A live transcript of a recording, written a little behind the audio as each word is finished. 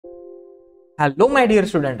Hello my dear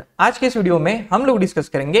student, आज के इस वीडियो में हम लोग डिस्कस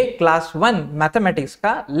करेंगे क्लास 1 मैथमेटिक्स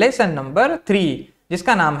का लेसन नंबर 3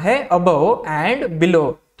 जिसका नाम है अबव एंड बिलो।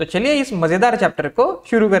 तो चलिए इस मजेदार चैप्टर को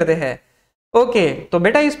शुरू करते हैं। ओके, तो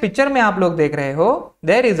बेटा इस पिक्चर में आप लोग देख रहे हो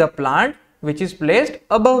there is a plant which is placed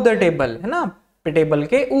above the table, है ना, टेबल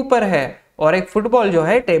के ऊपर है, और एक फुटबॉल जो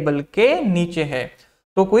है टेबल के नीचे है।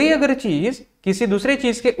 तो कोई अगर चीज किसी दूसरे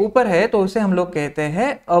चीज के ऊपर है तो उसे हम लोग कहते हैं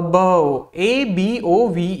अबव,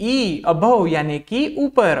 ABOVE, अबव यानी कि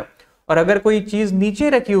ऊपर। और अगर कोई चीज नीचे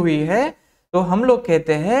रखी हुई है तो हम लोग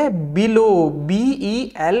कहते हैं below,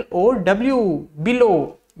 BELOW,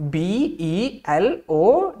 below,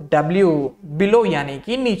 BELOW, below यानी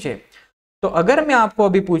कि नीचे। तो अगर मैं आपको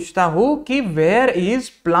अभी पूछता हूं कि वेयर इज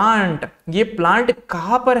प्लांट, ये प्लांट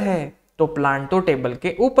कहां पर है, तो प्लांट तो टेबल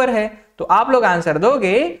के ऊपर है, तो आप लोग आंसर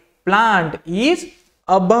दोगे plant is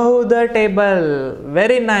above the table.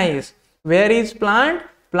 Very nice. Where is plant,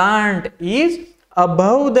 plant is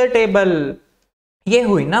above the table. ये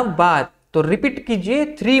हुई ना बात, तो रिपीट कीजिए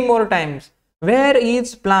 3 more times. Where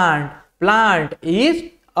is plant, plant is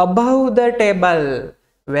above the table.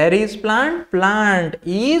 Where is plant, plant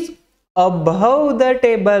is above the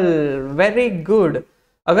table. Very good.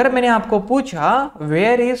 अगर मैंने आपको पूछा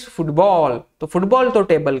वेयर इज फुटबॉल, तो फुटबॉल तो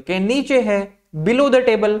टेबल के नीचे है, बिलो द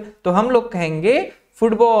टेबल, तो हम लोग कहेंगे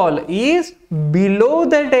football is below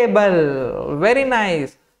the table. Very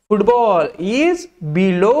nice. Football is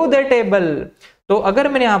below the table. तो अगर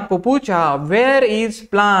मैंने आपको पूछा where is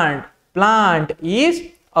plant, plant is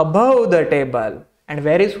above the table, and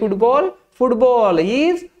where is football, football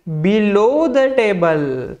is below the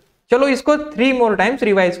table. चलो इसको 3 मोर टाइम्स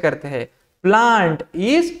रिवाइज करते हैं। Plant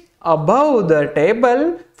is above the table,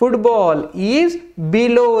 football is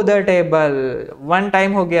below the table. 1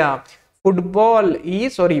 time हो गया।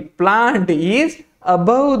 plant is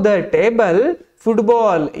above the table,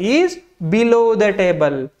 football is below the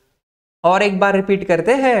table. और एक बार repeat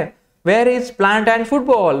करते हैं। Where is plant and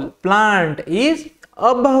football? Plant is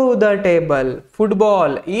above the table,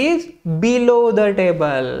 football is below the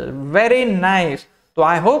table. Very nice. तो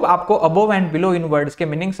I hope आपको above and below in words के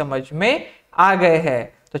meaning समझ में आ गए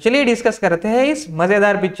हैं। तो चलिए डिस्कस करते हैं इस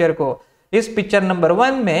मजेदार पिक्चर को। इस पिक्चर नंबर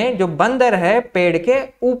 1 में जो बंदर है पेड़ के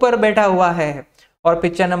ऊपर बैठा हुआ है, और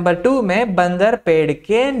पिक्चर नंबर 2 में बंदर पेड़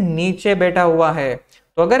के नीचे बैठा हुआ है।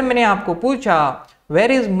 तो अगर मैंने आपको पूछा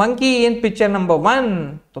where is monkey in picture number 1,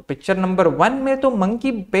 तो पिक्चर नंबर 1 में तो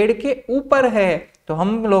मंकी पेड़ के ऊपर है, तो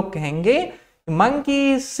हम लोग कहेंगे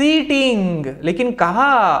मंकी सीटिंग, लेकिन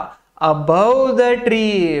कहा above the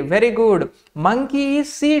tree. Very good. Monkey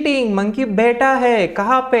is sitting. Monkey बैठा है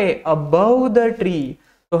कहाँ पे, above the tree.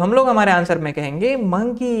 तो हम लोग हमारे आंसर में कहेंगे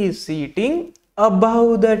monkey is sitting above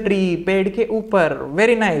the tree, पेड़ के ऊपर।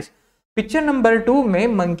 Very nice. पिक्चर नंबर 2 में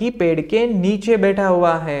मंकी पेड़ के नीचे बैठा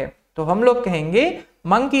हुआ है, तो हम लोग कहेंगे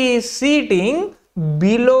monkey is sitting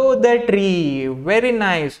below the tree. Very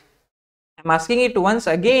nice. I'm asking it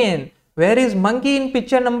once again. Where is monkey in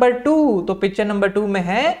picture number 2? तो पिक्चर नंबर 2 में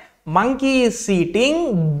है monkey is sitting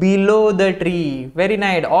below the tree. Very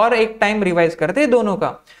nice. और एक टाइम रिवाइज करते हैं दोनों का।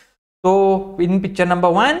 तो इन picture number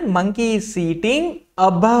 1 monkey is sitting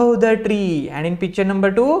above the tree, and in picture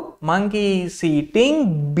number 2 monkey is sitting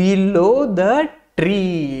below the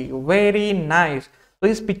tree. Very nice. तो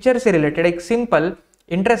इस पिक्चर से रिलेटेड एक सिंपल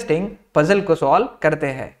इंटरेस्टिंग पजल को सॉल्व करते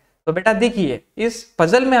हैं। तो बेटा देखिए, इस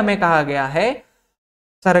पजल में हमें कहा गया है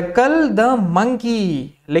सर्कल द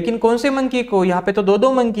मंकी, लेकिन कौन से मंकी को, यहाँ पे तो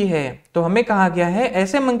दो मंकी है, तो हमें कहा गया है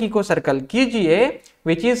ऐसे मंकी को सर्कल कीजिए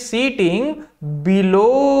which is seating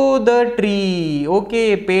below the tree.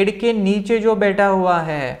 Okay, पेड़ के नीचे जो बैठा हुआ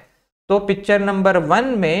है। तो पिक्चर नंबर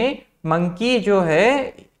 1 में मंकी जो है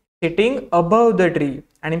sitting above the tree,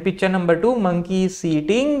 and in picture number 2 monkey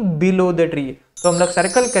seating below the tree. तो हम लोग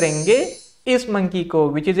सर्कल करेंगे इस मंकी को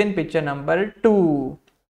which is in picture number 2।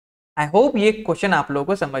 I hope ये क्वेश्चन आप लोगों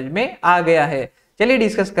को समझ में आ गया है। चलिए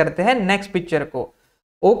डिस्कस करते हैं नेक्स्ट पिक्चर को।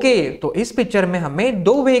 ओके, तो इस पिक्चर में हमें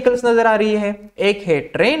 2 व्हीकल्स नजर आ रही है, एक है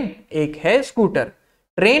ट्रेन, एक है स्कूटर।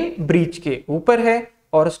 ट्रेन ब्रिज के ऊपर है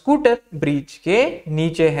और स्कूटर ब्रिज के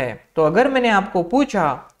नीचे है। तो अगर मैंने आपको पूछा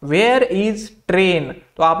वेयर इज ट्रेन,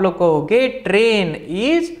 तो आप लोग कहोगे train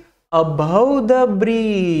is above the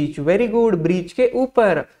bridge. Very good, bridge के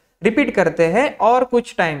ऊपर। रिपीट करते हैं और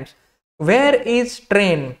कुछ times. Where is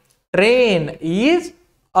train, train is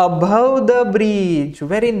above the bridge.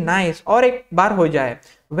 Very nice. और एक बार हो जाए,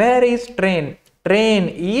 where is train, train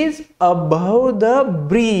is above the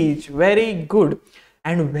bridge. Very good.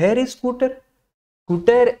 And where is scooter,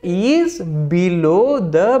 scooter is below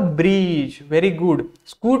the bridge. Very good.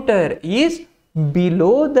 Scooter is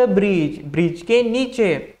below the bridge, bridge के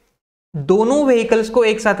नीचे। दोनों vehicles को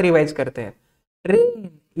एक साथ रिवाइज करते हैं। Train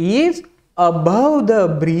is above the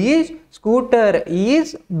bridge, scooter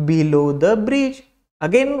is below the bridge.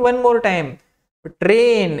 Again one more time.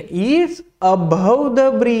 Train is above the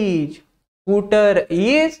bridge, scooter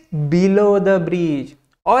is below the bridge.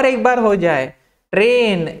 और एक बार हो जाए,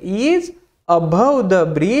 train is above the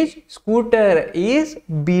bridge, scooter is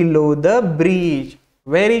below the bridge.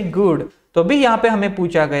 Very good. तो भी यहाँ पे हमें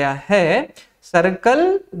पूछा गया है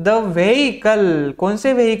सर्कल द व्हीकल, कौन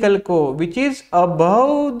से व्हीकल को, which is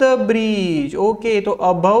above the bridge. Okay, तो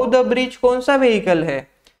अबव द ब्रिज कौन सा व्हीकल है?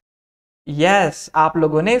 यस, आप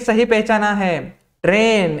लोगों ने सही पहचाना है,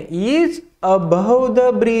 train is above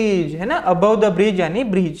the bridge, है ना. अबव द ब्रिज यानी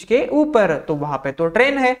ब्रिज के ऊपर, तो वहां पे तो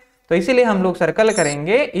ट्रेन है, तो इसीलिए हम लोग सर्कल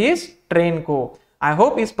करेंगे इस ट्रेन को. आई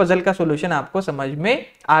होप इस पजल का सॉल्यूशन आपको समझ में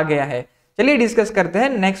आ गया है. चलिए डिस्कस करते हैं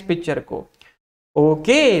नेक्स्ट पिक्चर को.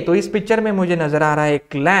 ओके, तो इस पिक्चर में मुझे नजर आ रहा है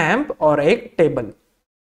एक लैंप और एक टेबल.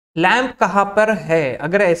 लैंप कहां पर है?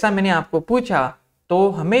 अगर ऐसा मैंने आपको पूछा तो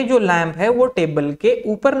हमें जो लैंप है वो टेबल के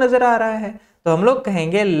ऊपर नजर आ रहा है, तो हम लोग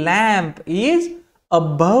कहेंगे lamp is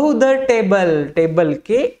above the table, table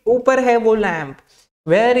के ऊपर है वो lamp.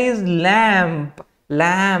 Where is lamp?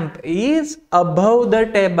 Lamp is above the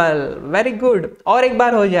table. Very good. और एक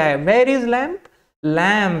बार हो जाए, where is lamp?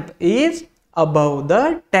 Lamp is above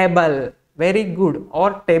the table. Very good.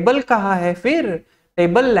 और टेबल कहाँ है फिर?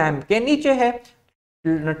 टेबल लैंप के नीचे है.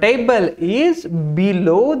 Table is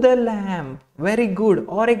below the lamp. Very good.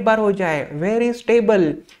 और एक बार हो जाए, where is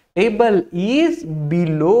table? Table is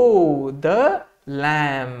below the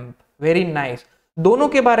lamp. Very nice. दोनों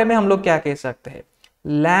के बारे में हम लोग क्या कह सकते हैं?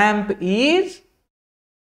 Lamp is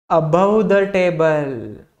above the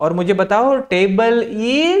table. और मुझे बताओ, table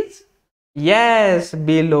is, yes,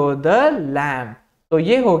 below the lamp. तो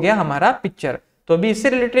ये हो गया हमारा पिक्चर. तो अभी इससे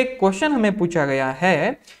रिलेटेड एक क्वेश्चन हमें पूछा गया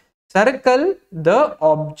है, सर्कल द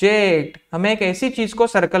ऑब्जेक्ट. हमें एक ऐसी चीज को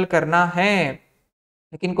सर्कल करना है,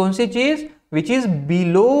 लेकिन कौन सी चीज? Which is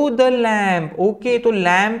below the lamp. Okay, तो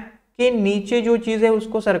लैंप के नीचे जो चीज है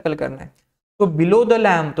उसको सर्कल करना है. तो बिलो द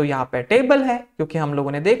लैंप, तो यहाँ पे टेबल है, क्योंकि हम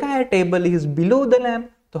लोगों ने देखा है table is below the lamp.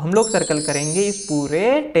 तो हम लोग सर्कल करेंगे इस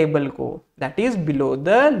पूरे टेबल को, that is below the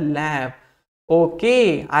lamp.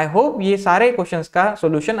 Okay, I hope ये सारे क्वेश्चंस का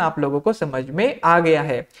सॉल्यूशन आप लोगों को समझ में आ गया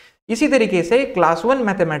है. इसी तरीके से क्लास 1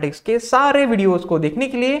 मैथमेटिक्स के सारे वीडियोस को देखने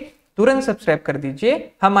के लिए तुरंत सब्सक्राइब कर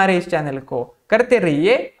दीजिए हमारे इस चैनल को. करते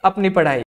रहिए अपनी पढ़ाई.